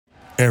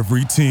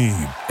Every team,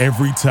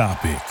 every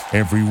topic,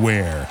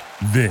 everywhere.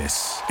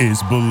 This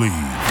is Believe.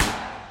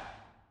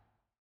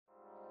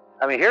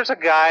 I mean, here's a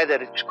guy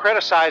that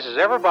criticizes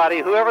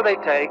everybody, whoever they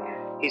take.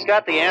 He's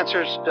got the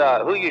answers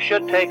to who you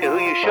should take and who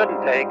you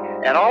shouldn't take.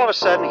 And all of a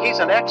sudden, he's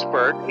an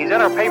expert. He's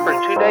in our paper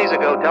 2 days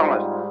ago telling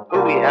us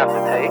who we have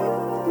to take.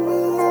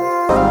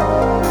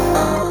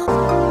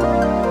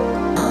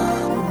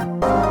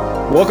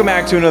 Welcome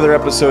back to another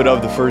episode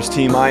of The First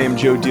Team. I am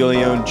Joe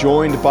DeLeone,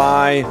 joined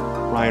by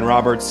Ryan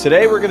Roberts.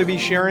 Today, we're going to be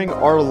sharing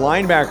our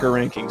linebacker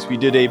rankings. We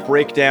did a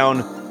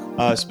breakdown,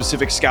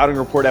 specific scouting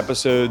report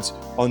episodes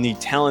on the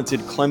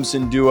talented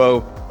Clemson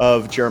duo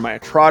of Jeremiah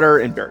Trotter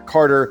and Barrett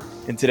Carter.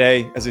 And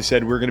today, as I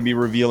said, we're going to be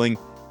revealing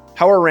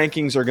how our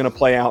rankings are going to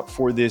play out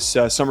for this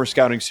summer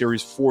scouting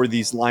series for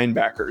these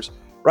linebackers.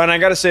 Ryan, I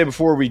got to say,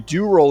 before we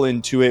do roll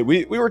into it,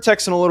 we were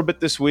texting a little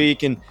bit this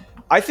week, and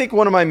I think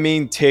one of my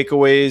main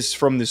takeaways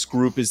from this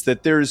group is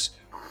that there's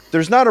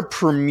not a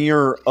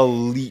premier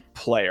elite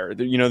player.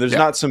 There's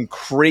not some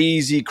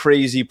crazy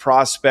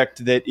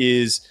prospect that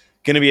is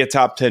going to be a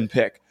top 10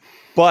 pick.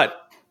 But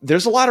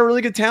there's a lot of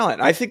really good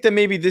talent. I think that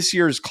maybe this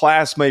year's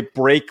class might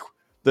break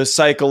the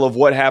cycle of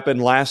what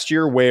happened last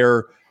year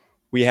where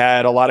we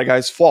had a lot of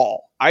guys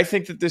fall. I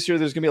think that this year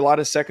there's going to be a lot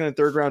of second and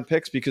third round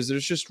picks because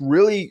there's just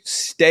really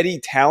steady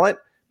talent,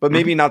 but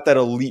maybe not that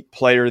elite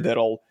player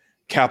that'll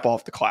cap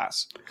off the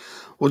class.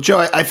 Well,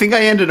 Joe, I think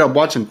I ended up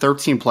watching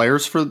 13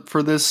 players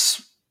for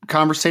this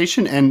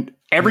conversation, and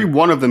every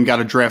one of them got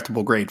a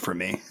draftable grade from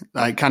me.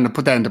 I kind of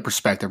put that into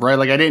perspective, right?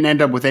 Like, I didn't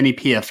end up with any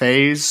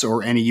PFAs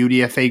or any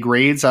UDFA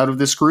grades out of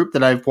this group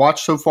that I've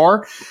watched so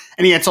far.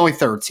 And yeah, it's only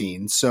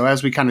 13. So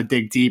as we kind of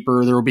dig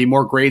deeper, there will be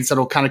more grades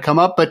that'll kind of come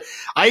up. But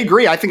I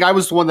agree. I think I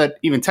was the one that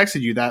even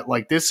texted you that,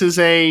 like,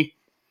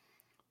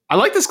 I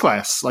like this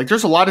class. Like,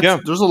 there's a lot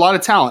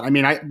of talent. I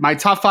mean, my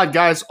top 5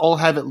 guys all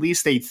have at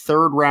least a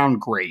third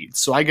round grade.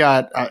 So I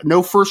got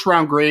no first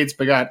round grades,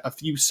 but got a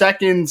few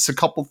seconds, a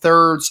couple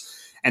thirds,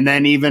 and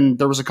then even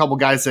there was a couple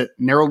guys that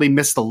narrowly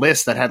missed the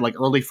list that had like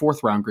early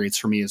fourth round grades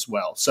for me as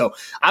well. So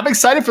I'm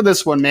excited for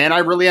this one, man. I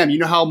really am. You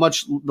know how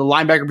much the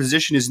linebacker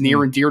position is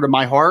near and dear to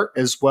my heart,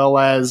 as well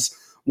as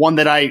one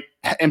that I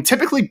am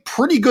typically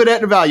pretty good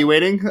at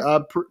evaluating,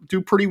 do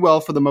pretty well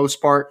for the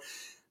most part.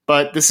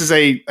 But this is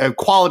a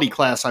quality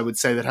class, I would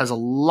say, that has a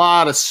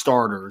lot of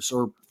starters,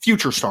 or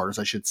future starters,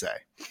 I should say.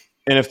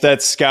 And if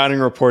that scouting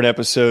report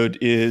episode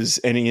is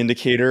any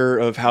indicator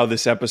of how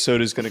this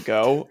episode is going to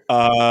go,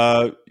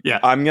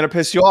 I'm going to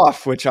piss you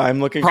off, which I'm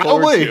looking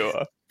forward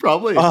to.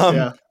 Probably.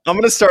 I'm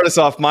going to start us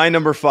off. My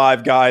number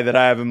 5 guy that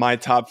I have in my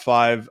top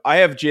 5, I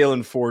have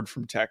Jalen Ford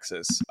from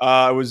Texas.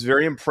 I was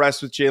very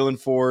impressed with Jalen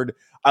Ford.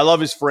 I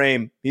love his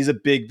frame. He's a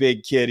big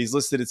kid. He's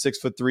listed at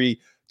 6'3",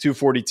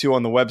 242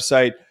 on the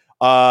website.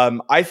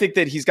 I think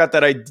that he's got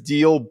that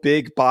ideal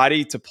big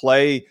body to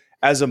play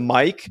as a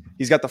Mike.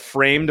 He's got the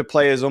frame to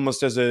play as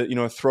almost as a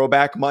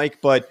throwback Mike,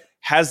 but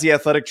has the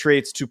athletic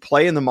traits to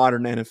play in the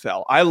modern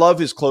NFL. I love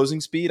his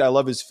closing speed. I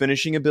love his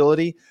finishing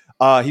ability.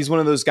 He's one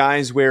of those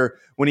guys where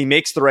when he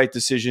makes the right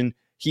decision,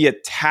 he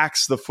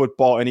attacks the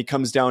football and he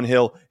comes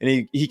downhill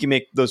and he can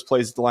make those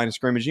plays at the line of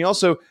scrimmage. He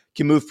also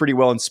can move pretty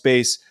well in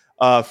space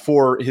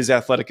for his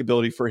athletic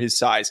ability, for his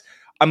size.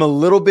 I'm a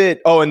little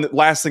bit, and the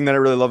last thing that I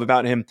really love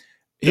about him,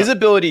 his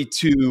ability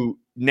to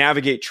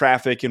navigate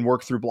traffic and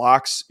work through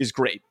blocks is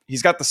great.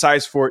 He's got the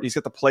size for it. He's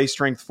got the play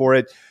strength for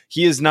it.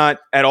 He is not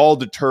at all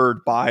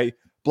deterred by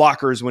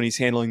blockers when he's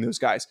handling those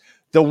guys.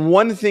 The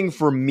one thing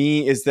for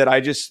me is that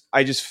I just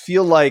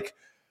feel like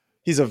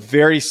he's a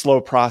very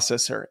slow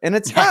processor. And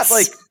it's not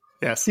like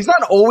he's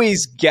not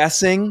always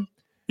guessing.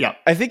 Yeah.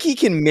 I think he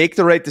can make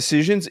the right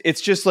decisions.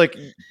 It's just like,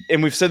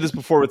 and we've said this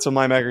before with some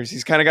linebackers,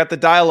 he's kind of got the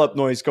dial-up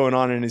noise going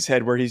on in his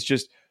head where he's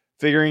just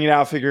figuring it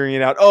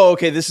out. Oh,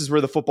 okay, this is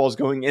where the football is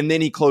going. And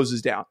then he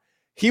closes down.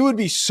 He would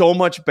be so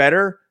much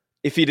better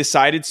if he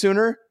decided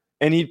sooner,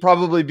 and he'd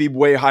probably be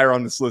way higher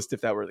on this list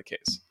if that were the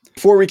case.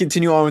 Before we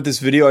continue on with this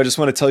video, I just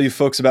want to tell you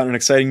folks about an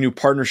exciting new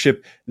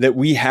partnership that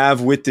we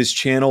have with this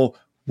channel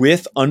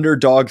with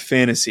Underdog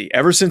Fantasy.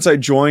 Ever since I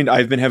joined,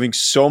 I've been having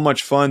so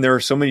much fun. There are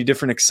so many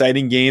different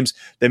exciting games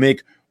that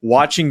make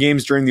watching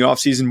games during the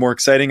offseason more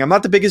exciting. I'm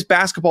not the biggest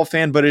basketball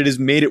fan, but it has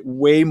made it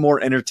way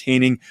more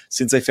entertaining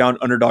since I found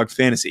Underdog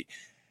Fantasy.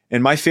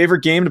 And my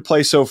favorite game to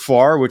play so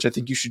far, which I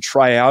think you should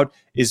try out,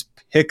 is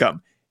Pick'em.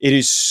 It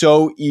is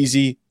so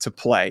easy to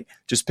play.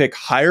 Just pick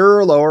higher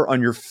or lower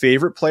on your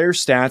favorite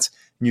player's stats,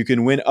 and you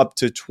can win up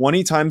to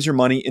 20 times your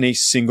money in a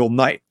single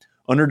night.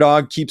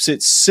 Underdog keeps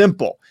it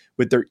simple.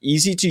 With their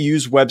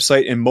easy-to-use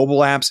website and mobile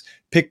apps,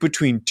 pick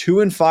between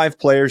 2 and 5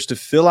 players to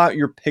fill out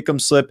your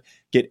Pick'em slip,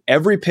 get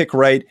every pick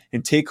right,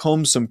 and take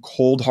home some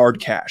cold, hard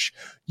cash.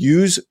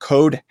 Use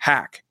code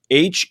HACK,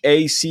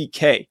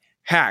 H-A-C-K,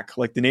 HACK,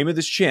 like the name of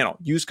this channel.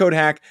 Use code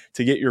HACK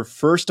to get your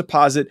first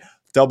deposit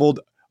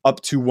doubled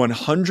up to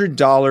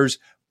 $100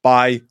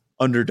 by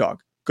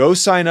Underdog. Go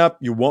sign up.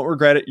 You won't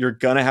regret it. You're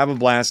going to have a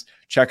blast.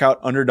 Check out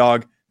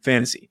Underdog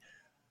Fantasy.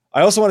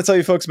 I also want to tell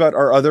you folks about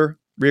our other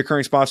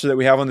recurring sponsor that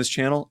we have on this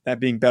channel, that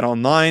being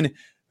BetOnline.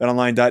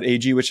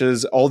 betonline.ag, which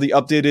has all the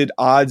updated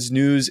odds,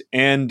 news,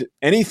 and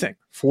anything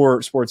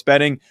for sports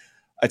betting.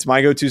 It's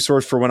my go-to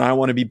source for when I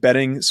want to be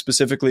betting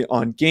specifically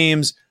on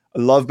games. I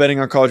love betting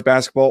on college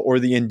basketball or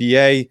the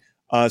NBA,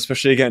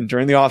 especially, again,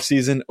 during the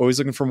offseason. Always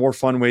looking for more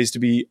fun ways to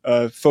be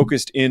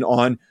focused in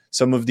on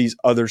some of these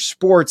other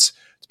sports.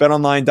 It's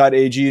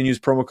betonline.ag and use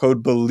promo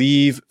code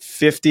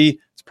BELIEVE50.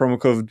 It's promo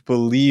code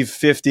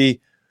BELIEVE50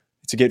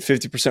 to get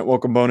 50%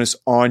 welcome bonus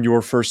on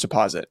your first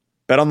deposit.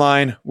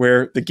 BetOnline,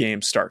 where the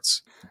game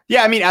starts.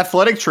 Yeah, I mean,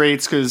 athletic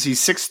traits, because he's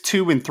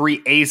 6'2" and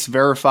 3/8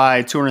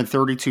 verified,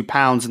 232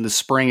 pounds in the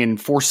spring, and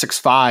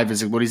 4'6"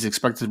 is what he's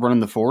expected to run in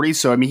the 40s.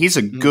 So, I mean, he's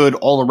a good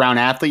all-around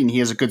athlete, and he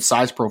has a good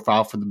size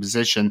profile for the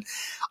position.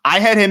 I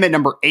had him at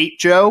number 8,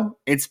 Joe.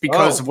 It's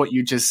because of what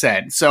you just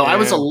said. So I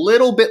was a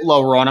little bit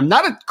lower on him.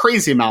 Not a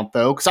crazy amount,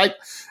 though, because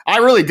I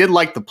really did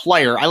like the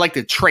player. I like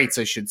the traits,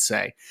 I should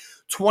say.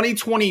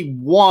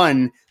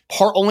 2021,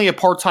 only a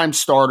part-time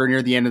starter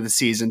near the end of the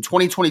season.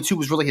 2022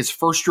 was really his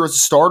first year as a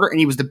starter, and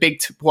he was the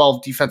Big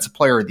 12 Defensive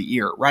Player of the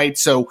Year, right?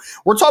 So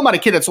we're talking about a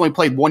kid that's only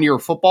played 1 year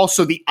of football,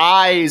 so the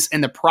eyes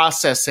and the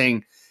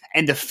processing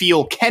and the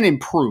feel can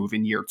improve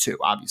in year 2,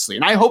 obviously.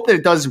 And I hope that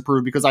it does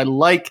improve because I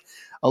like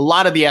a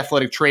lot of the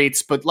athletic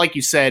traits, but like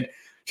you said,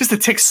 just a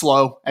tick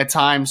slow at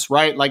times,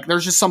 right? Like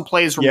there's just some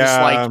plays where just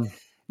like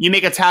you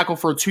make a tackle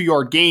for a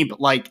 2-yard gain,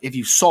 but like if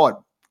you saw it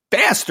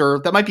faster,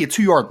 that might be a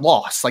 2-yard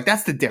loss. Like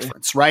that's the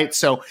difference, right?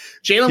 So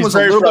Jalen was a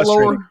little bit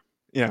lower.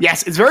 Yeah.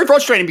 Yes, it's very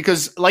frustrating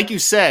because, like you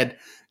said,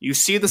 you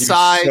see the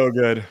size, so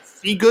good,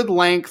 see good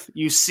length,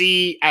 you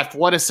see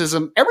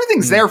athleticism.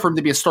 Everything's there for him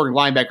to be a starting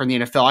linebacker in the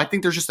NFL. I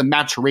think there's just a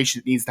maturation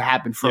that needs to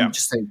happen from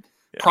just a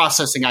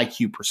processing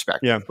IQ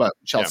perspective. Yeah. But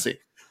shall see.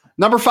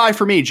 Number 5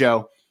 for me,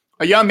 Joe.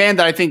 A young man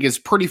that I think is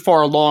pretty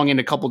far along in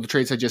a couple of the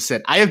traits I just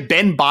said. I have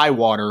Ben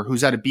Bywater,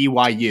 who's out of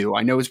BYU.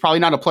 I know he's probably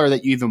not a player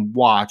that you even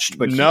watched,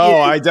 but no,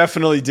 I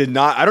definitely did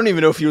not. I don't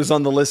even know if he was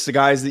on the list of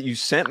guys that you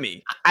sent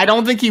me. I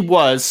don't think he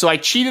was. So I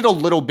cheated a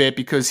little bit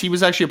because he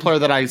was actually a player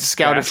that I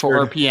scouted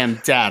for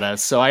RPM data.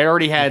 So I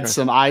already had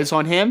some eyes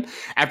on him.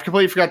 I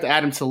completely forgot to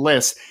add him to the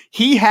list.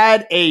 He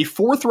had a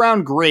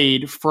 4th-round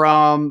grade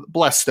from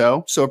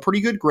Blesto, so a pretty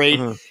good grade.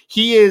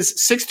 He is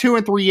 6'2"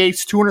 and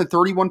 3/8,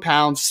 231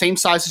 pounds, same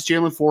size as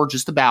Jalen Ford,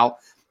 just about.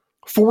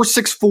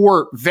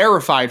 4.64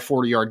 verified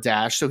 40-yard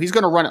dash, so he's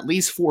going to run at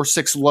least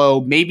 4.6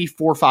 low, maybe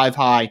 4.5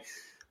 high.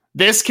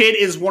 This kid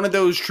is one of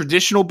those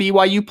traditional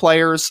BYU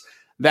players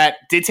that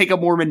did take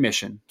up more of an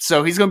admission.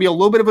 So he's going to be a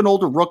little bit of an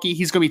older rookie.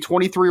 He's going to be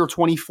 23 or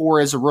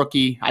 24 as a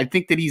rookie. I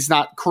think that he's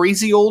not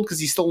crazy old because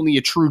he's still only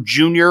a true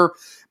junior,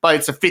 but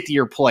it's a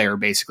 5th-year player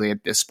basically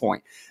at this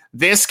point.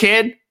 This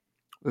kid,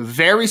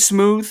 very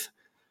smooth,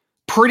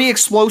 pretty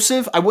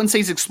explosive. I wouldn't say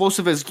he's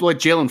explosive as what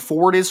Jalen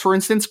Ford is, for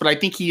instance, but I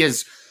think he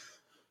has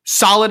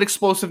solid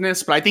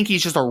explosiveness, but I think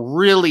he's just a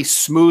really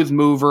smooth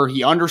mover.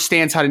 He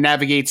understands how to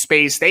navigate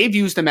space. They've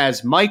used him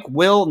as Mike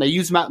Will, and they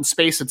use him out in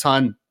space a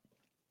ton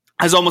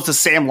as almost a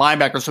Sam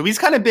linebacker. So he's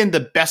kind of been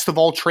the best of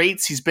all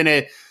traits. He's been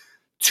a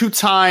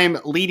 2-time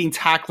leading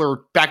tackler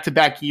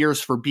back-to-back years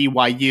for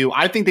BYU.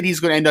 I think that he's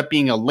going to end up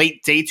being a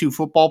late day 2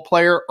 football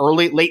player,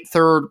 late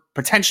 3rd,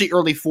 potentially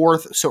early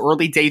 4th, so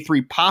early day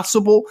 3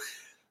 possible.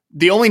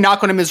 The only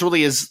knock on him is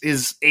really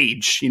his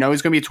age. You know,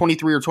 he's going to be a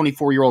 23 or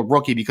 24-year-old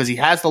rookie because he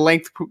has the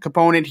length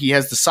component, he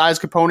has the size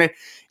component.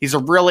 He's a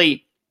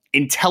really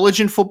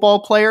intelligent football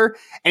player,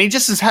 and he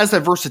just has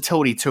that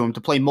versatility to him to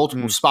play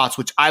multiple spots,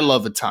 which I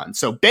love a ton.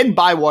 So Ben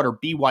Bywater,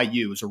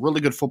 BYU, is a really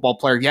good football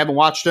player. If you haven't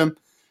watched him,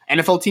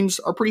 NFL teams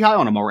are pretty high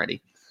on him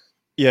already.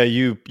 Yeah,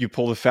 you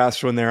pulled a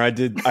fast one there. I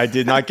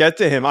did not get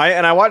to him.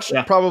 I watched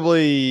a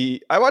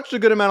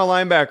good amount of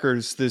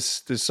linebackers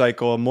this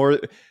cycle.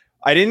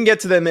 I didn't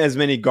get to them as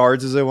many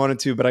guards as I wanted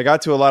to, but I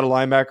got to a lot of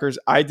linebackers.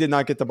 I did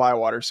not get to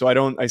Bywater, so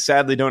I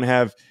sadly don't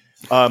have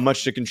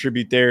much to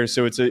contribute there.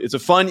 So it's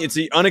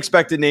the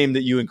unexpected name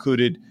that you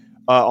included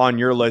on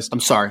your list. I'm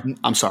sorry.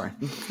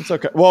 It's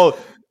okay. Well,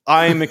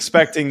 I'm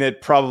expecting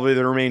that probably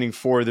the remaining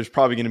 4, there's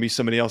probably going to be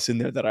somebody else in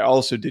there that I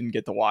also didn't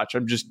get to watch.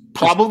 I'm just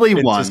probably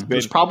one.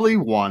 There's probably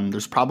one.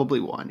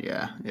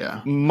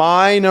 Yeah.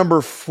 My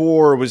number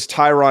 4 was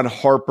Tyron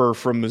Harper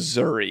from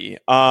Missouri.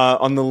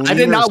 On the I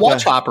did not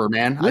watch Hopper,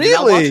 man.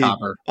 Really? I did not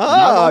watch Hopper.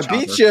 I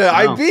beat you. No.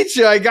 I beat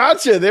you. I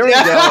got you. There we go.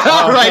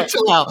 Right.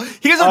 Chill out.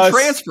 He was on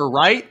transfer,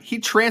 right? He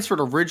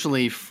transferred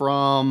originally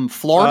from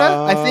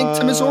Florida, I think,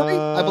 to Missouri.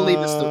 I believe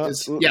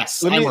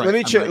yes.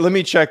 Let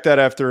me check that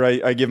after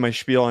I give my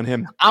spiel on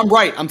him. I'm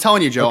right. I'm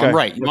telling you, Joe. Okay. I'm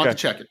right. You don't have to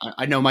check it.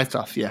 I know my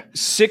stuff. Yeah.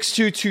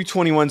 6'2",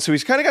 221. So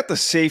he's kind of got the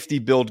safety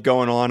build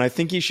going on. I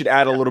think he should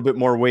add a little bit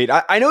more weight.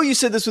 I know you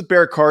said this with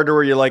Barrett Carter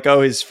where you're like,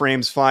 oh, his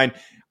frame's fine.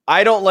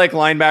 I don't like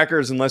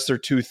linebackers unless they're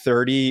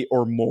 230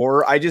 or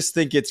more. I just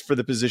think it's for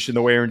the position,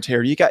 the wear and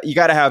tear. You got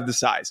to have the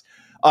size.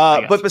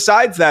 But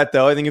besides that,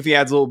 though, I think if he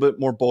adds a little bit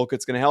more bulk,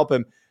 it's going to help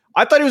him.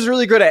 I thought he was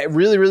really good at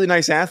really, really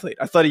nice athlete.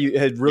 I thought he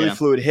had really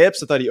fluid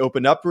hips. I thought he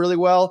opened up really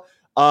well.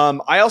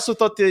 I also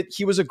thought that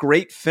he was a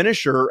great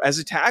finisher as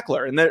a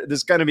tackler. And this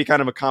is going to be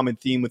kind of a common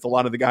theme with a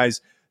lot of the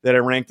guys that I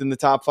ranked in the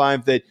top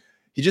 5, that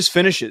He just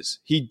finishes.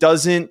 He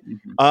doesn't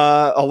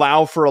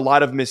allow for a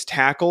lot of missed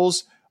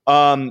tackles.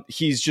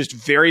 He's just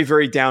very,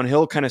 very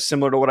downhill, kind of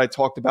similar to what I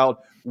talked about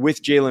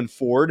with Jalen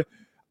Ford.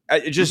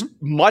 Just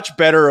much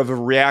better of a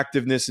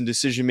reactiveness and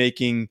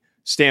decision-making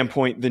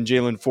standpoint than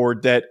Jalen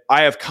Ford, that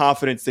I have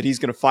confidence that he's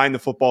going to find the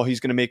football. He's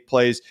going to make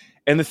plays.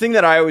 And the thing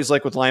that I always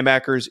like with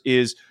linebackers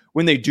is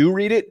when they do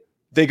read it,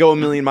 they go a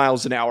million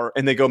miles an hour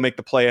and they go make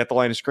the play at the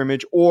line of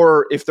scrimmage.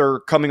 Or if they're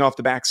coming off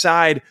the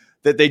backside,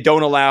 that they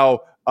don't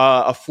allow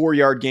a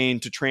 4-yard gain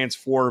to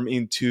transform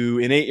into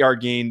an 8-yard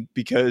gain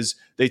because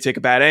they take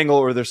a bad angle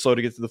or they're slow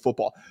to get to the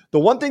football. The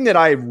one thing that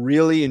I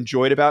really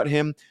enjoyed about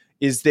him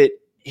is that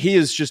he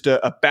is just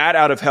a bat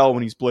out of hell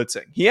when he's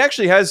blitzing. He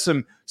actually has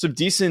some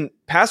decent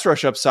pass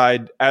rush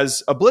upside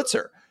as a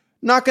blitzer.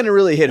 Not going to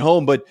really hit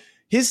home, but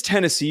his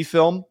Tennessee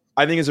film,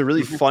 I think, is a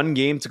really fun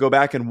game to go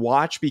back and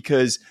watch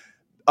because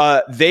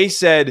they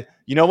said,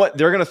 you know what,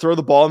 they're going to throw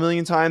the ball a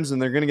million times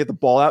and they're going to get the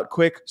ball out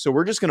quick. So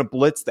we're just going to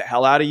blitz the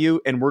hell out of you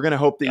and we're going to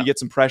hope that you get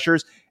some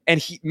pressures.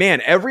 And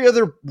every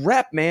other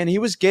rep, he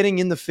was getting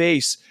in the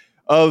face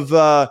of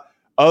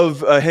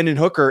Hendon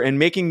Hooker and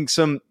making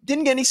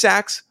didn't get any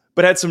sacks,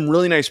 but had some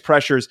really nice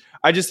pressures.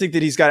 I just think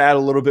that he's got to add a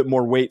little bit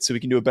more weight so he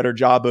can do a better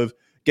job of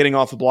getting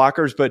off the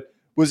blockers, but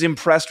was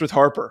impressed with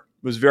Harper.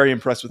 Was very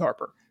impressed with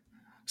Harper.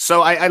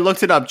 So I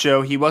looked it up,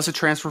 Joe. He was a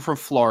transfer from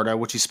Florida,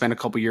 which he spent a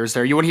couple years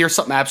there. You want to hear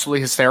something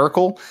absolutely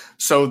hysterical?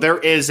 So there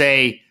is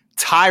a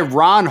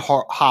Tyron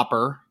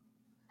Hopper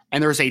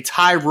and there's a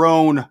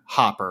Tyrone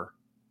Hopper.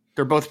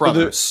 They're both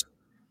brothers.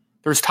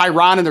 There's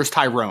Tyron and there's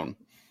Tyrone.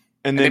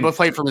 And they both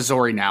play for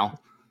Missouri now.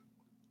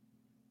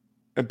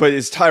 But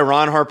is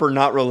Tyron Harper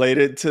not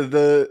related to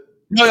the...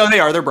 No, they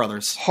are. They're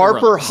brothers.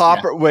 Hopper.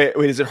 Yeah. Wait,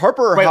 is it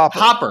Harper or Hopper?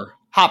 Hopper.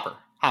 Hopper.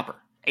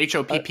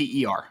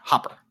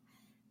 Hopper.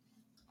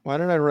 Why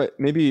did I write?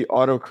 Maybe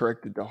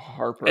auto-corrected to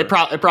Harper. It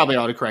probably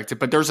auto-corrected,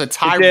 but there's a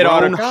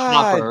Tyrone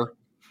Hopper.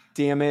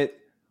 Damn it.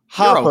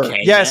 Hopper. Okay,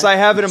 yes, man. I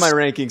have it in my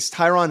rankings.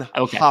 Tyron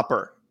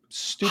Hopper.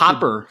 Stupid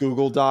Hopper.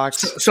 Google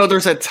Docs. So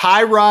there's a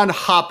Tyron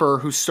Hopper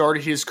who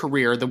started his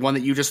career, the one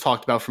that you just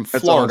talked about from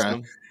Florida.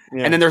 Awesome.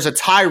 Yeah. And then there's a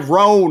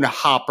Tyrone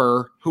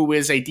Hopper, who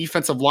is a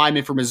defensive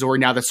lineman from Missouri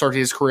now that started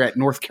his career at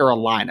North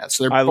Carolina.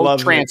 So they're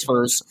both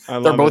transfers.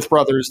 They're both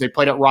brothers. They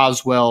played at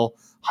Roswell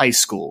High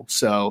School.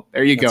 So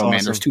there you go, man.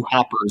 Awesome. There's two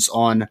Hoppers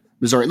on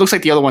Missouri. It looks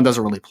like the other one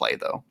doesn't really play,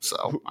 though.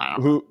 So I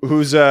don't know.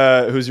 Who's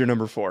your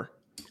number 4?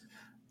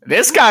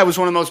 This guy was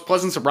one of the most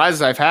pleasant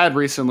surprises I've had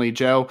recently,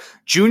 Joe.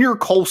 Junior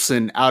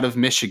Colson out of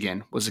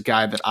Michigan was a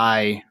guy that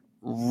I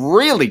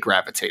really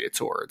gravitated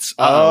towards.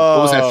 What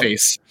was that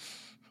face?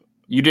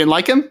 You didn't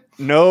like him?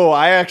 No,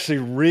 I actually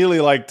really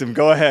liked him.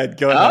 Go ahead.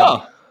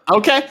 Oh,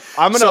 okay.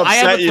 I'm going to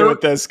upset you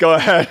with this. Go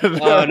ahead.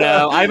 Oh,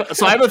 no. I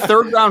have a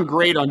third-round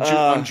grade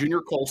on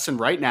Junior Colson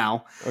right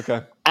now.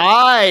 Okay.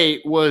 I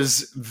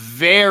was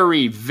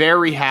very,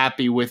 very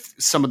happy with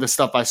some of the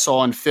stuff I saw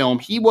on film.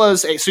 He's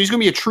going to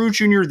be a true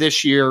junior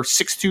this year,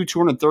 6'2",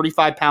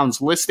 235 pounds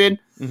listed,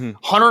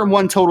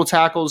 101 total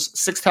tackles,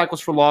 6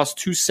 tackles for loss,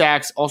 2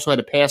 sacks, also had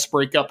a pass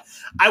breakup.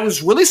 I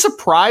was really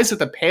surprised that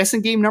the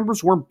passing game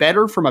numbers weren't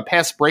better from a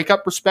pass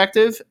breakup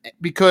perspective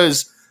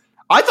because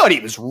I thought he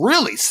was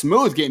really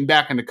smooth getting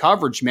back into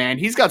coverage, man.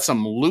 He's got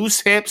some loose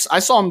hips. I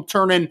saw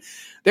him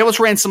they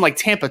almost ran some like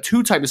Tampa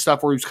 2 type of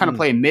stuff where he was kind of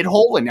playing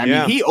mid-hole. And I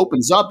mean, he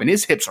opens up and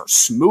his hips are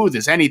smooth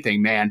as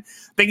anything, man.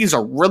 I think he's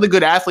a really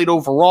good athlete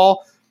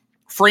overall.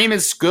 Frame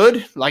is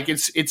good. Like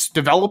it's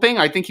developing.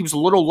 I think he was a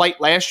little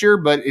light last year,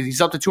 but he's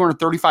up to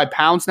 235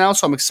 pounds now.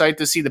 So I'm excited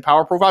to see the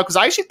power profile because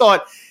I actually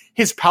thought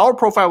his power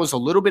profile was a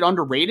little bit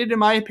underrated in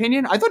my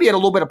opinion. I thought he had a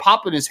little bit of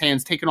pop in his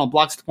hands taking on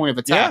blocks at the point of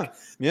attack.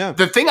 Yeah.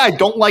 The thing I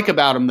don't like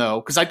about him though,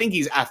 because I think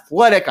he's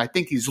athletic. I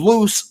think he's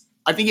loose.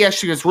 I think he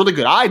actually has really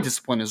good eye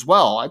discipline as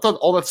well. I thought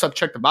all that stuff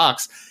checked the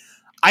box.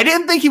 I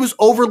didn't think he was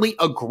overly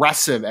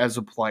aggressive as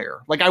a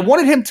player. Like I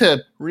wanted him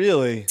to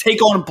really take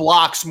on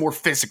blocks more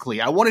physically.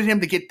 I wanted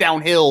him to get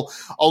downhill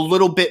a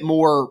little bit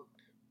more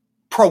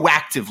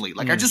proactively.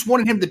 Like I just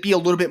wanted him to be a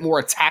little bit more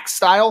attack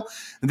style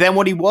than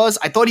what he was.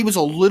 I thought he was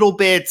a little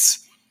bit,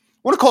 I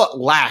want to call it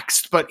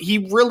laxed, but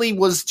he really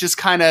was just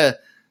kind of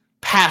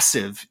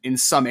passive in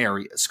some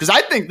areas. Because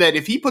I think that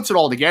if he puts it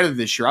all together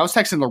this year, I was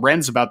texting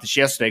Lorenz about this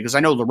yesterday because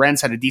I know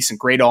Lorenz had a decent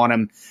grade on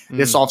him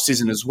this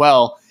offseason as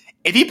well.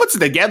 If he puts it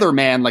together,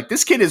 man, like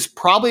this kid is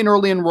probably an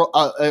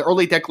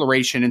early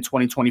declaration in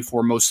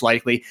 2024, most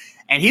likely.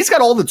 And he's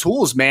got all the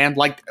tools, man.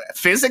 Like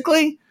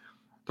physically,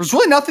 there's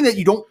really nothing that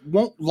you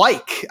won't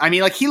like. I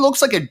mean, like he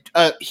looks like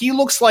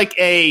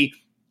a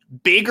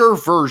bigger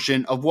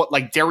version of what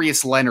like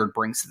Darius Leonard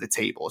brings to the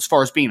table as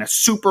far as being a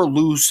super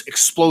loose,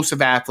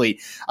 explosive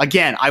athlete.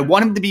 Again, I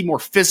want him to be more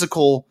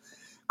physical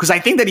because I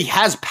think that he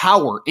has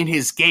power in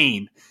his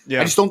game.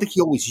 Yeah. I just don't think he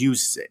always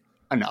uses it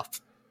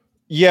enough.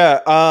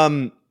 Yeah.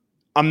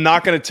 I'm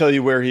not going to tell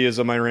you where he is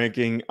on my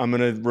ranking. I'm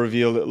going to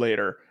reveal it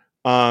later.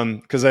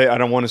 Because I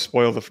don't want to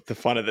spoil the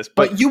fun of this.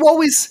 But you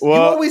always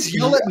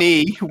yell at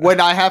me when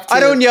I have to. I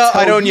don't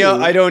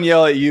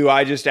yell at you.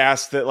 I just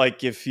asked that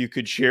like if you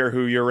could share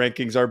who your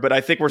rankings are. But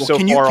I think we're so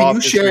far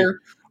off.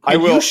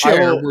 You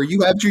share where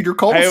you have Junior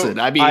Colson.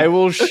 I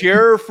will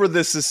share for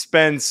the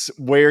suspense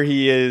where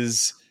he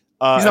is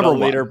at a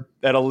later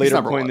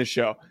point in the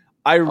show.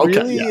 I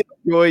really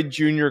enjoyed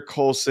Junior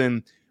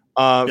Colson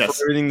for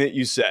everything that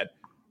you said.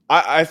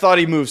 I thought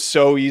he moved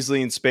so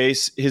easily in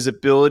space. His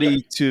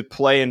ability to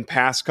play in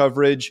pass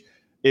coverage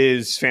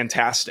is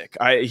fantastic.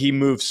 He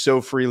moves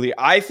so freely.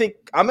 I think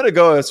I'm going to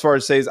go as far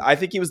as says I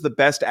think he was the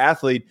best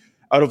athlete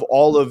out of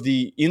all of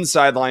the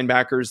inside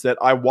linebackers that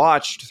I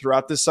watched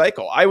throughout this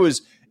cycle. I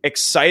was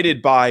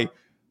excited by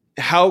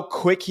how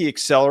quick he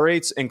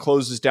accelerates and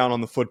closes down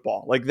on the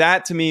football. Like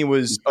that to me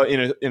was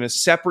in a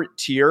separate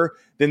tier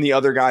than the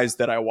other guys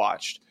that I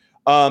watched.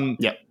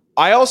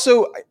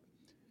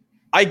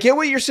 I get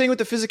what you're saying with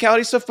the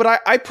physicality stuff,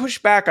 but I push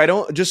back. I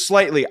don't just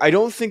slightly. I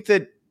don't think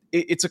that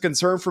it's a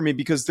concern for me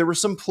because there were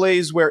some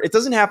plays where it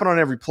doesn't happen on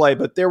every play,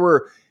 but there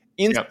were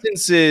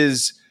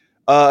instances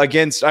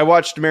against, I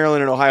watched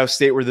Maryland and Ohio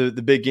State were the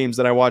big games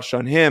that I watched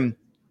on him.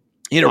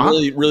 He had a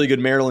really, really good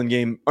Maryland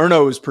game. Or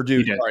no, it was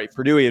Purdue. Sorry,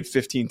 Purdue, he had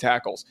 15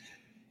 tackles.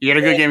 He had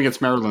a good game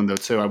against Maryland, though,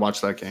 too. I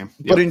watched that game.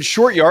 But in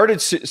short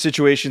yardage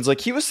situations, like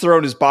he was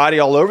throwing his body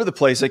all over the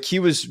place. Like he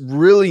was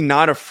really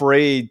not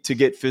afraid to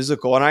get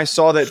physical. And I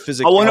saw that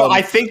physicality. Oh, no,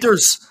 I think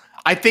there's,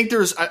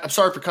 I'm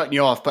sorry for cutting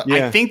you off, but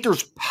I think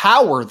there's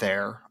power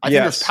there. I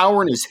think there's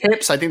power in his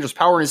hips. I think there's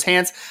power in his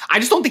hands. I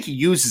just don't think he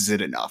uses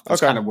it enough.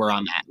 That's kind of where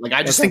I'm at. Like,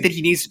 I just think that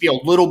he needs to be a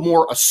little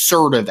more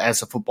assertive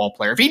as a football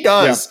player. If he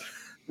does,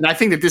 then I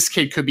think that this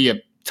kid could be a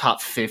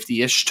top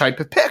 50-ish type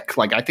of pick.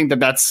 Like, I think that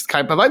that's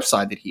kind of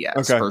upside that he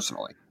has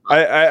personally.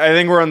 I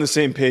think we're on the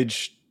same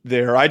page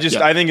there. I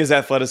think his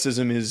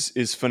athleticism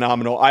is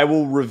phenomenal. I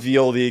will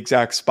reveal the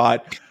exact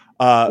spot.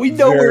 We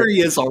know where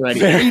he is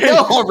already. We know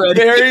already.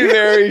 Very,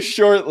 very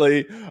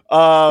shortly.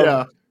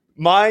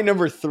 My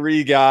number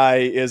 3 guy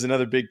is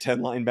another Big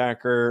Ten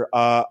linebacker.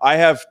 I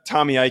have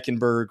Tommy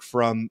Eichenberg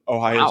from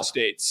Ohio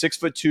State,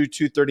 6'2",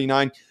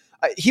 239.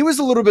 He was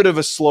a little bit of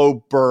a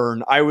slow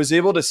burn. I was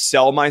able to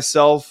sell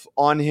myself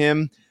on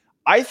him.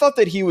 I thought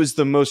that he was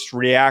the most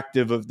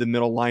reactive of the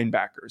middle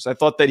linebackers. I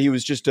thought that he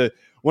was just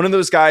one of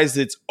those guys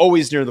that's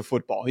always near the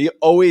football. He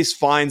always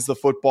finds the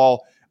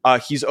football.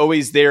 He's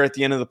always there at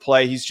the end of the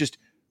play. He's just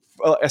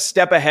a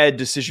step ahead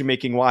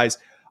decision-making wise.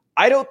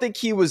 I don't think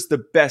he was the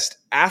best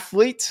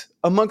athlete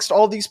amongst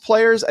all these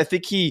players. I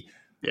think he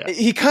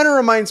kind of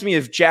reminds me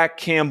of Jack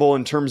Campbell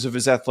in terms of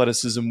his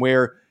athleticism,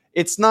 where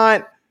it's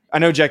not. I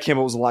know Jack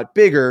Campbell was a lot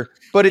bigger,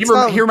 but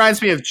he reminds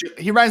me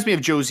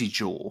of Josie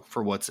Jewell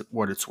for what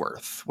it's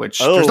worth. Which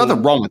there's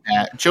nothing wrong with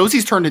that.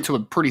 Josie's turned into a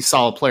pretty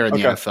solid player in the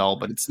NFL,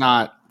 but it's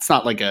not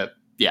like a.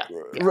 Yeah.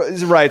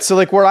 Right. So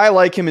like where I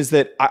like him is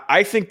that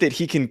I think that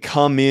he can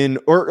come in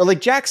or like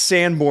Jack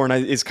Sanborn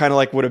is kind of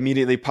like what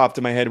immediately popped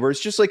in my head, where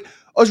it's just like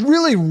a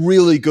really,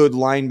 really good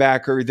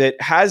linebacker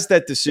that has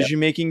that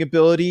decision-making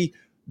ability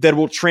that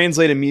will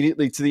translate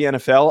immediately to the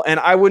NFL. And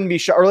I wouldn't be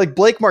sure, or like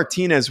Blake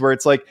Martinez, where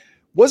it's like,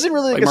 wasn't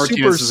really like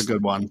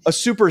a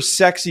super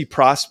sexy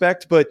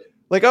prospect, but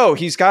like,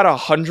 he's got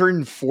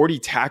 140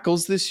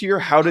 tackles this year.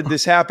 How did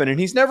this happen? And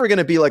he's never going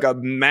to be like a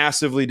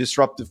massively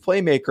disruptive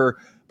playmaker,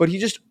 but he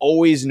just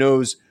always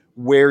knows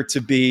where to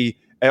be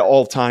at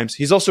all times.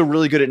 He's also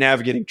really good at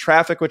navigating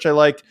traffic, which I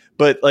liked,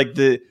 but like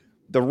the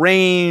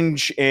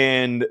range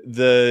and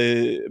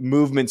the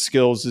movement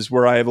skills is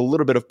where I have a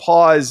little bit of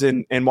pause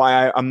and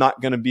why I'm not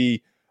going to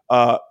be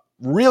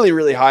really,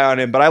 really high on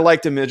him, but I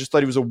liked him. I just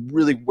thought he was a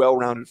really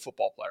well-rounded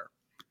football player.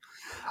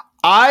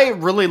 I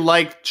really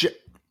liked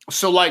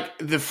like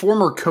the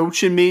former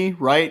coach in me,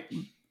 right?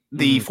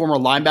 The former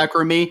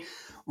linebacker in me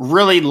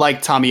really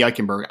liked Tommy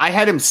Eichenberg. I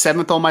had him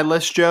 7th on my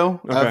list, Joe,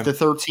 of the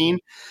 13.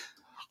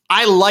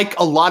 I like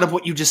a lot of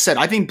what you just said.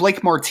 I think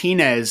Blake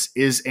Martinez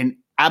is an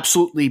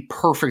absolutely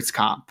perfect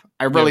comp.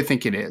 I really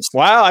think it is.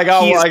 Wow, I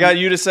got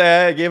you to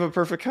say I gave a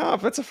perfect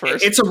comp. That's a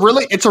first. It's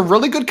a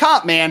really good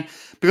comp, man,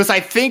 because I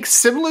think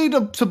similarly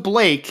to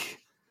Blake,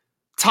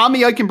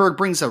 Tommy Eichenberg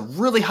brings a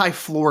really high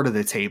floor to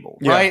the table,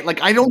 right? Like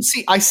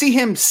I see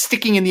him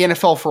sticking in the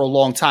NFL for a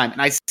long time,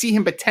 and I see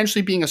him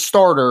potentially being a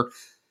starter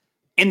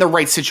in the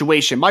right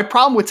situation. My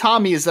problem with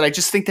Tommy is that I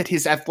just think that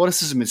his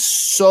athleticism is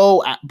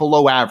so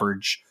below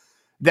average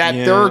that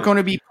there are going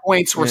to be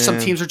points where some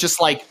teams are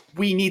just like,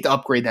 we need to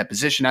upgrade that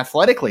position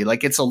athletically.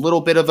 Like it's a little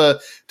bit of a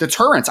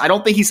deterrence. I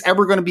don't think he's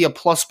ever going to be a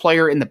plus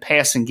player in the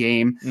passing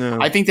game. No.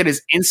 I think that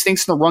his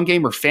instincts in the run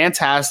game are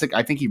fantastic.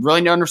 I think he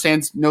really knows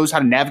how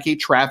to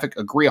navigate traffic.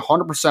 Agree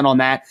 100% on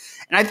that.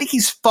 And I think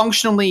he's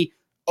functionally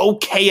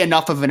okay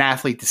enough of an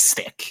athlete to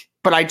stick.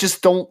 But I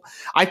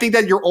think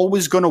that you're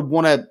always going to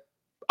want to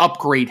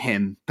upgrade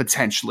him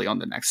potentially on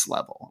the next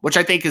level, which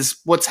I think is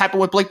what's happened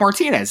with Blake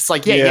Martinez. It's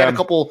like, he had a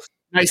couple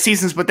nice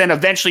seasons, but then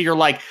eventually you're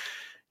like,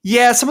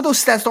 some of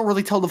those stats don't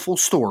really tell the full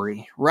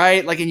story,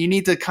 right? Like, and you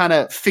need to kind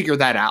of figure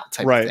that out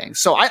type of thing.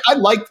 So I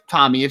like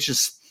Tommy. It's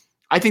just,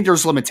 I think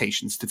there's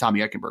limitations to Tommy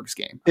Eichenberg's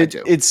game.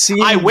 It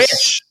seems. I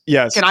wish.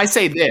 Yes. Can I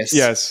say this?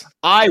 Yes.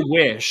 I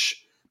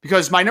wish,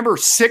 because my number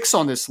 6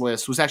 on this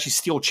list was actually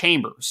Steel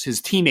Chambers, his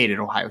teammate at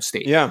Ohio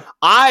State. Yeah.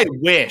 I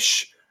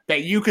wish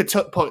that you could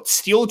put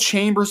Steel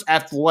Chambers'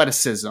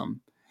 athleticism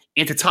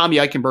into Tommy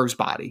Eichenberg's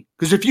body.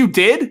 Because if you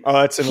did,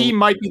 he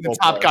might be the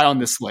top guy on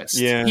this list.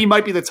 Yeah. He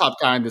might be the top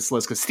guy on this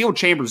list because Steel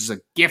Chambers is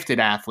a gifted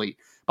athlete,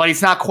 but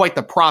he's not quite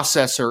the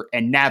processor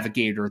and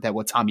navigator that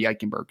what Tommy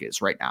Eichenberg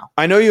is right now.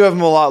 I know you have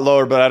him a lot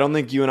lower, but I don't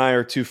think you and I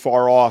are too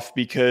far off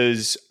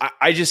because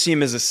I just see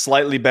him as a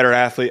slightly better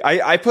athlete.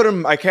 I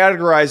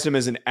categorized him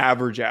as an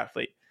average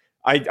athlete.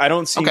 I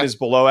don't see him as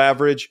below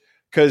average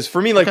because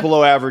for me,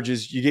 below average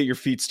is you get your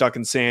feet stuck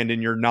in sand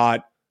and you're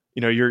not,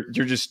 you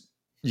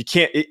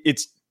can't,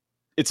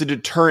 it's a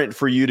deterrent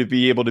for you to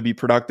be able to be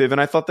productive.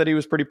 And I thought that he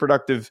was pretty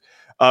productive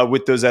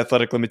with those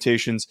athletic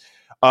limitations.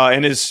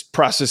 And his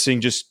processing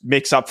just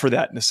makes up for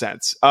that in a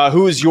sense.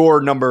 Who is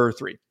your number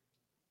 3?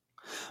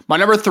 My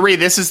number 3,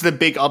 this is the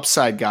big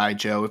upside guy,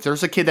 Joe. If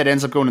there's a kid that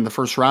ends up going in the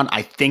first round,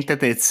 I think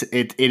that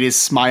it is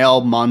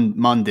Smael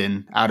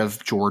Mondon out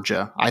of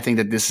Georgia. I think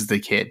that this is the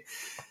kid.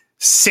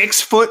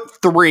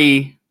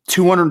 6'3",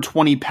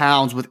 220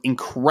 pounds with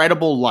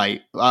incredible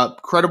length.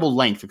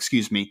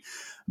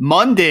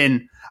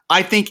 Mondon,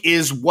 I think,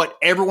 is what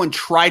everyone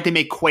tried to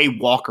make Quay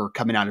Walker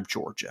coming out of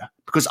Georgia.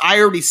 Because I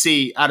already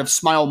see out of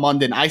Smael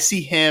Mondon, I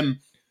see him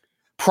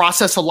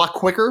process a lot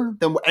quicker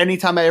than any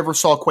time I ever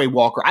saw Quay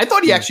Walker. I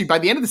thought he actually, by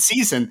the end of the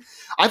season,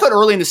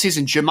 early in the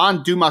season,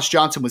 Jamon Dumas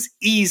Johnson was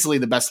easily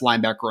the best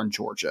linebacker in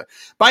Georgia.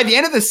 By the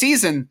end of the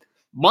season,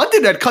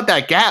 Mondon had cut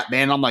that gap,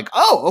 man. I'm like,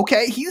 oh,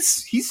 okay,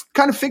 he's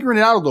kind of figuring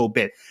it out a little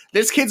bit.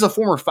 This kid's a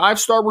former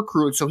 5-star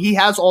recruit, so he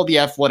has all the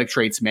athletic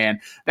traits, man.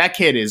 That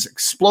kid is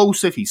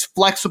explosive. He's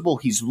flexible.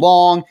 He's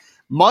long.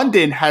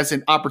 Mondon has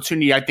an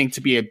opportunity, I think,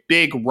 to be a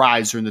big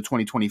riser in the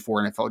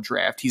 2024 NFL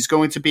draft. He's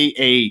going to be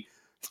a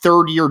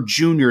third-year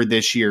junior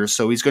this year,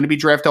 so he's going to be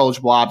draft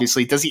eligible,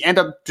 obviously. Does he end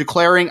up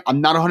declaring? I'm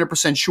not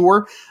 100%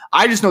 sure.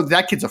 I just know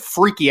that kid's a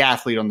freaky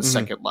athlete on the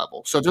second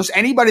level. So if there's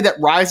anybody that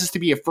rises to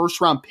be a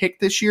first-round pick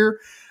this year,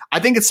 I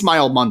think it's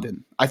Smael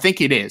Mondon. I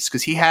think it is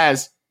because he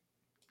has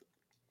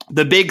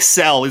the big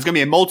sell. He's going to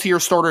be a multi-year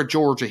starter at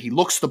Georgia. He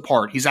looks the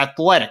part. He's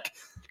athletic.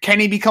 Can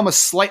he become a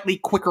slightly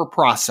quicker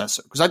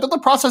processor? Because I thought the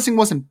processing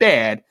wasn't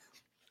bad.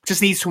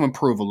 Just needs to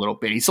improve a little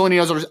bit. He still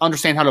needs to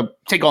understand how to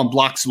take on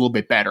blocks a little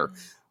bit better.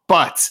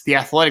 But the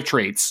athletic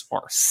traits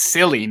are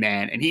silly,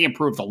 man. And he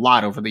improved a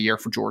lot over the year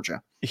for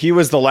Georgia. He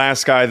was the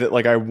last guy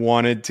that I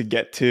wanted to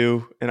get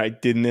to, and I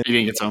didn't. You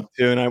didn't get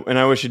to. And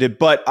I wish he did.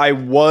 But I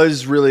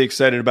was really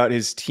excited about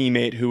his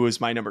teammate, who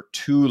was my number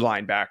 2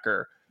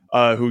 linebacker,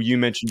 who you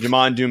mentioned,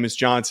 Jamon Dumas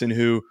Johnson,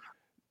 who,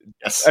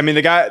 yes, I mean,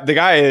 the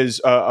guy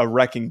is a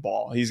wrecking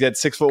ball. He's got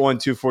 6'1",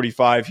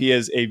 245. He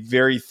has a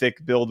very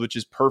thick build, which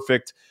is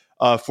perfect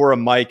for a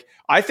Mike.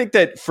 I think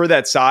that for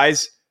that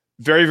size,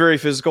 very, very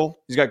physical.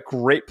 He's got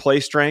great play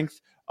strength.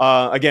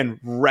 Again,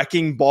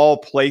 wrecking ball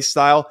play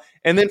style.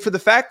 And then for the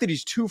fact that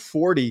he's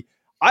 240,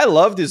 I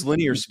loved his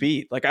linear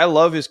speed. I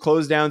love his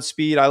close down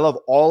speed. I love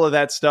all of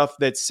that stuff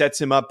that sets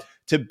him up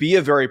to be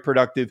a very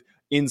productive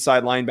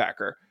inside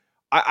linebacker.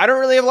 I don't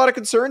really have a lot of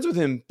concerns with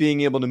him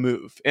being able to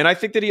move. And I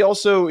think that he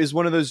also is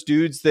one of those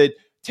dudes that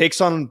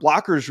takes on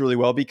blockers really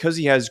well because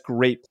he has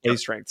great play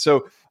strength.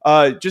 So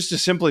just to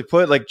simply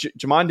put,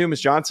 Jamon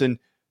Dumas Johnson,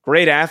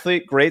 great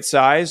athlete, great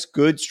size,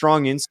 good,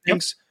 strong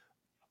instincts.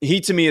 He,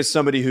 to me, is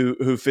somebody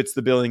who fits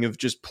the billing of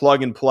just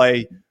plug and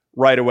play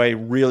right away.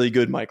 Really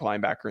good Mike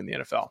linebacker in the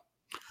NFL.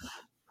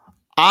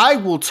 I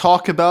will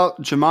talk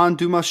about Jamon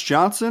Dumas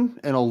Johnson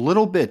in a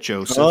little bit,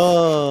 Joseph.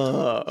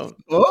 Oh,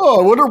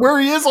 I wonder where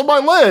he is on my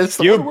list.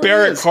 You have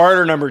Barrett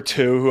Carter, number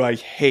 2, who I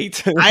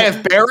hate. I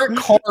have Barrett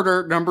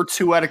Carter, number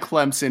 2 out of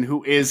Clemson,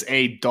 who is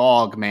a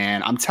dog,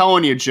 man. I'm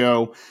telling you,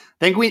 Joe.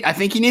 I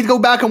think you need to go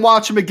back and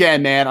watch him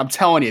again, man. I'm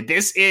telling you,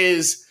 this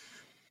is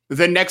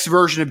the next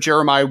version of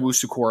Jeremiah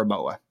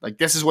Owusu-Koramoah.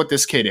 This is what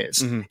this kid is.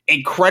 Mm-hmm.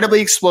 Incredibly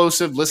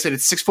explosive, listed at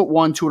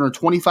 6'1",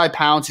 225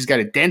 pounds. He's got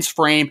a dense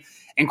frame.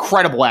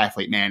 Incredible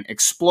athlete, man.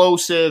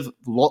 Explosive,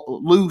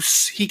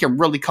 loose. He can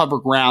really cover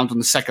ground on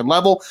the second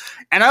level.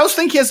 And I also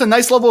think he has a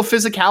nice level of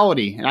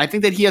physicality. And I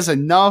think that he has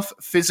enough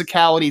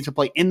physicality to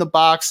play in the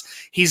box.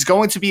 He's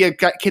going to be a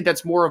kid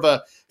that's more of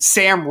a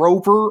Sam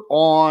Rover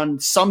on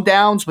some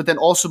downs, but then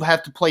also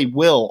have to play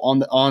Will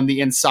on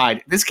the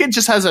inside. This kid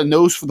just has a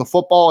nose for the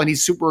football, and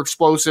he's super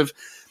explosive.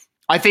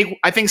 I think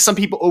some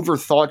people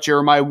overthought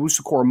Jeremiah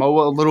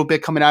Owusu-Koramoah a little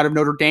bit coming out of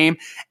Notre Dame,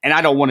 and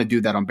I don't want to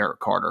do that on Barrett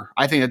Carter.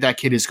 I think that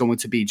kid is going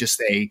to be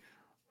just a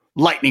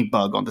lightning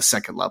bug on the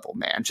second level,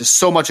 man. Just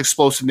so much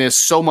explosiveness,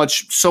 so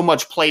much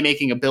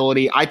playmaking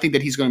ability. I think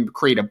that he's going to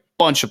create a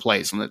bunch of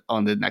plays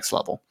on the next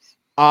level.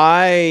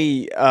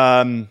 I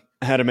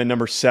had him at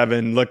number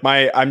 7. Look,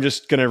 I'm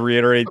just going to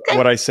reiterate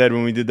what I said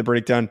when we did the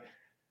breakdown.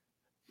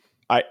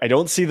 I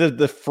don't see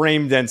the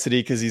frame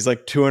density because he's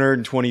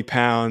 220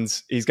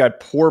 pounds. He's got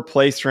poor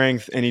play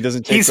strength and he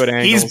doesn't take good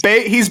angles.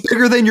 He's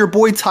bigger than your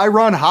boy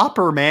Tyron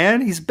Hopper,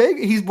 man. He's big.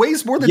 He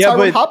weighs more than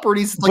Tyron Hopper, and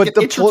he's an inch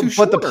or two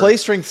shorter. But the play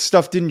strength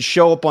stuff didn't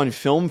show up on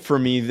film for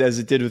me as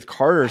it did with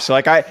Carter. So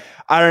I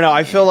don't know.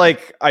 I feel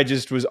like I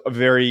just was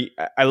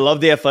I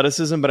love the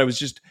athleticism, but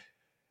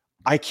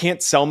I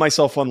can't sell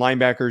myself on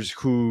linebackers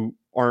who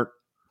aren't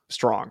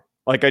strong.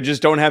 Like, I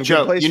just don't have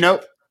Joe, good plays.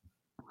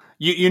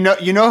 You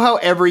know how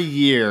every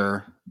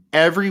year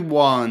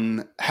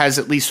everyone has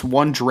at least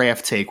one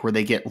draft take where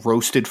they get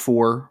roasted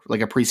for,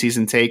 like a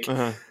preseason take.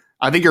 Uh-huh.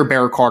 I think your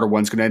Barrett Carter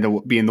one's going to end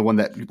up being the one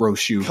that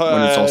roasts you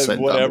when it's all said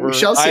and done. We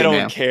shall see, I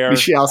don't care. We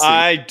shall see.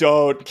 I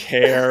don't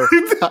care.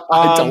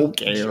 I don't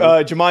care.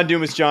 Jamon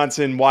Dumas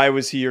Johnson, why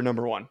was he your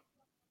number one?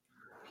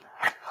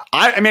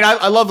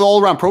 I love the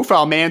all-around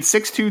profile, man.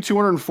 6'2",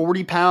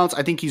 240 pounds.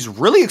 I think he's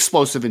really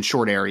explosive in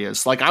short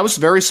areas. Like, I was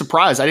very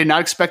surprised. I did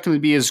not expect him to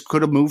be as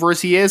good a mover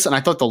as he is, and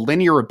I thought the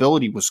linear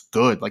ability was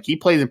good. Like, he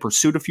played in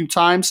pursuit a few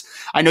times.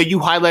 I know you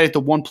highlighted the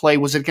one play.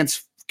 Was it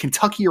against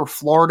Kentucky or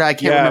Florida? I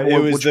can't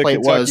remember which play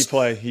it was.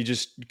 Play. He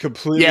just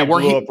completely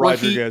blew up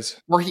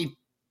Rodriguez. Where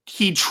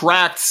he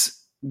tracked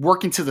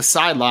working to the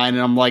sideline,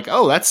 and I'm like,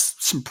 oh, that's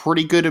some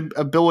pretty good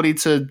ability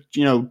to,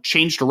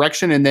 change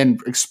direction and then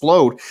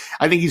explode.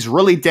 I think he's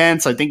really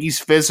dense. I think he's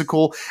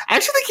physical. I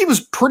actually think he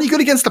was pretty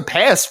good against the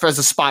pass as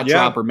a spot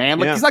dropper, man.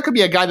 Like, he's not going to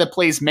be a guy that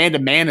plays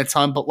man-to-man a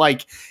ton, but,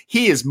 like,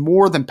 he is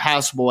more than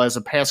passable as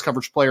a pass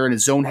coverage player in a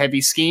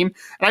zone-heavy scheme,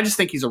 and I just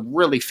think he's a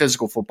really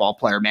physical football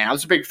player, man. I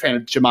was a big fan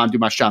of Jamon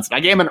Dumas Johnson. I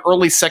gave him an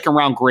early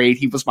second-round grade.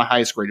 He was my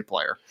highest-graded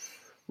player.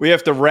 We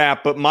have to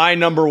wrap, but my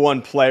number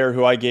one player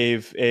who I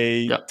gave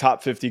a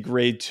top 50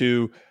 grade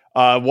to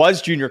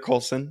was Junior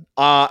Colson.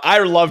 I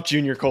love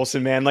Junior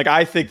Colson, man. Like,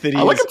 I think that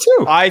I like him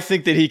too. I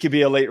think that he could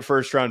be a late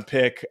first round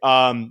pick.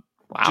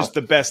 Just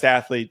the best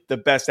athlete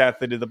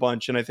of the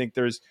bunch. And I think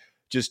there's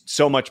just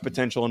so much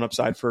potential and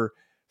upside for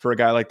a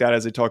guy like that,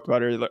 as I talked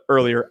about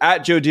earlier.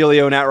 At Joe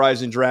DeLeone, at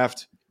Rise and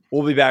Draft.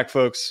 We'll be back,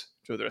 folks.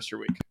 Enjoy the rest of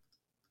your week.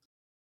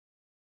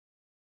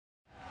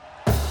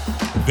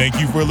 Thank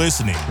you for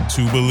listening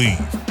to Believe.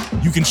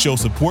 You can show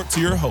support to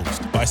your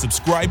host by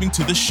subscribing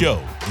to the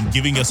show and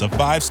giving us a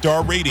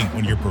 5-star rating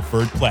on your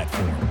preferred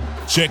platform.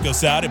 Check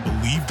us out at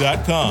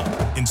Believe.com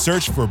and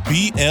search for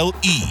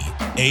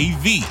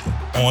BLEAV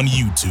on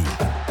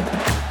YouTube.